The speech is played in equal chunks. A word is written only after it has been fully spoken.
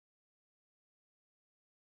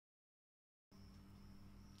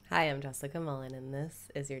Hi, I'm Jessica Mullen, and this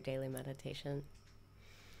is your daily meditation.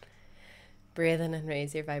 Breathe in and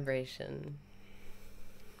raise your vibration.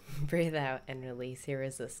 Breathe out and release your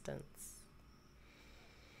resistance.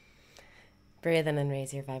 Breathe in and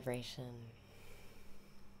raise your vibration.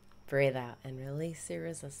 Breathe out and release your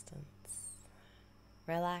resistance.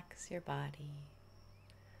 Relax your body.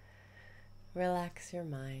 Relax your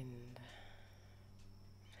mind.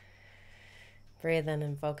 Breathe in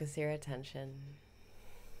and focus your attention.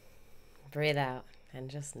 Breathe out and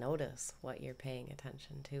just notice what you're paying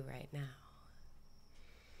attention to right now.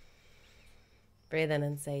 Breathe in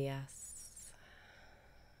and say yes.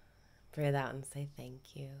 Breathe out and say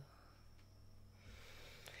thank you.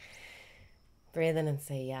 Breathe in and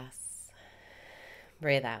say yes.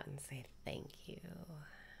 Breathe out and say thank you.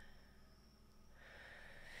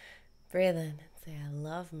 Breathe in and say I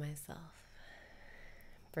love myself.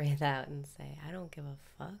 Breathe out and say I don't give a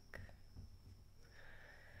fuck.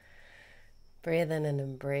 Breathe in and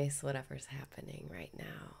embrace whatever's happening right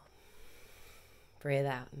now. Breathe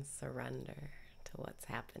out and surrender to what's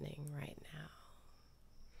happening right now.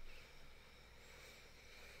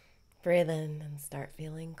 Breathe in and start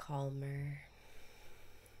feeling calmer.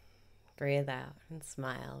 Breathe out and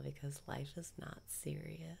smile because life is not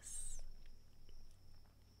serious.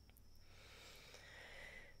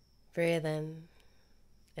 Breathe in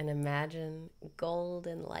and imagine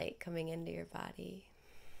golden light coming into your body.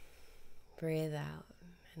 Breathe out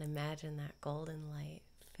and imagine that golden light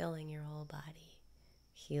filling your whole body,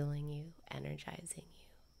 healing you, energizing you.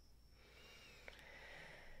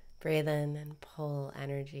 Breathe in and pull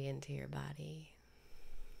energy into your body.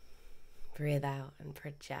 Breathe out and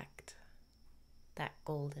project that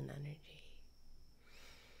golden energy.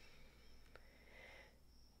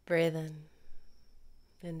 Breathe in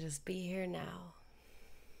and just be here now.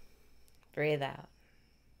 Breathe out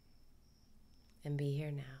and be here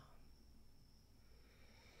now.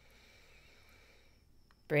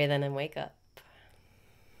 Breathe in and wake up.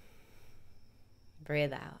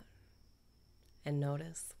 Breathe out and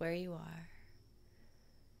notice where you are.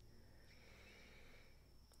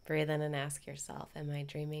 Breathe in and ask yourself, am I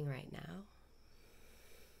dreaming right now?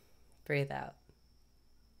 Breathe out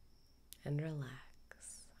and relax.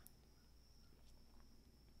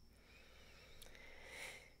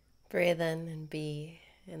 Breathe in and be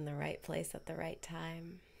in the right place at the right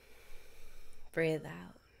time. Breathe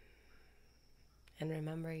out and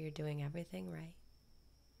remember you're doing everything right.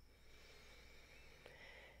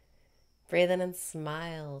 Breathe in and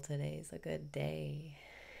smile. Today's a good day.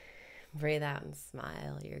 Breathe out and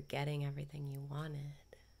smile. You're getting everything you wanted.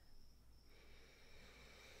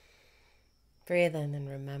 Breathe in and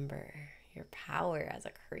remember your power as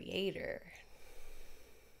a creator.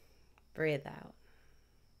 Breathe out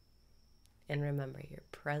and remember your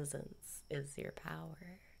presence is your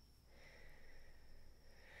power.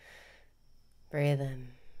 Breathe in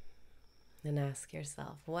and ask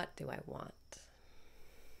yourself, what do I want?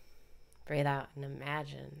 Breathe out and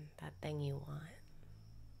imagine that thing you want.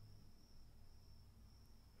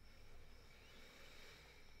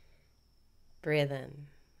 Breathe in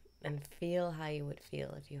and feel how you would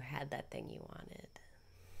feel if you had that thing you wanted.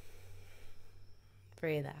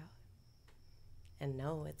 Breathe out and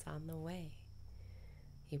know it's on the way.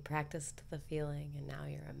 You practiced the feeling and now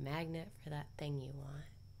you're a magnet for that thing you want.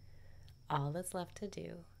 All that's left to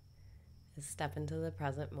do is step into the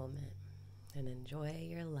present moment and enjoy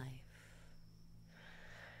your life.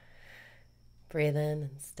 Breathe in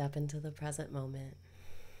and step into the present moment.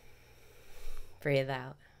 Breathe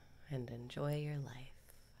out and enjoy your life.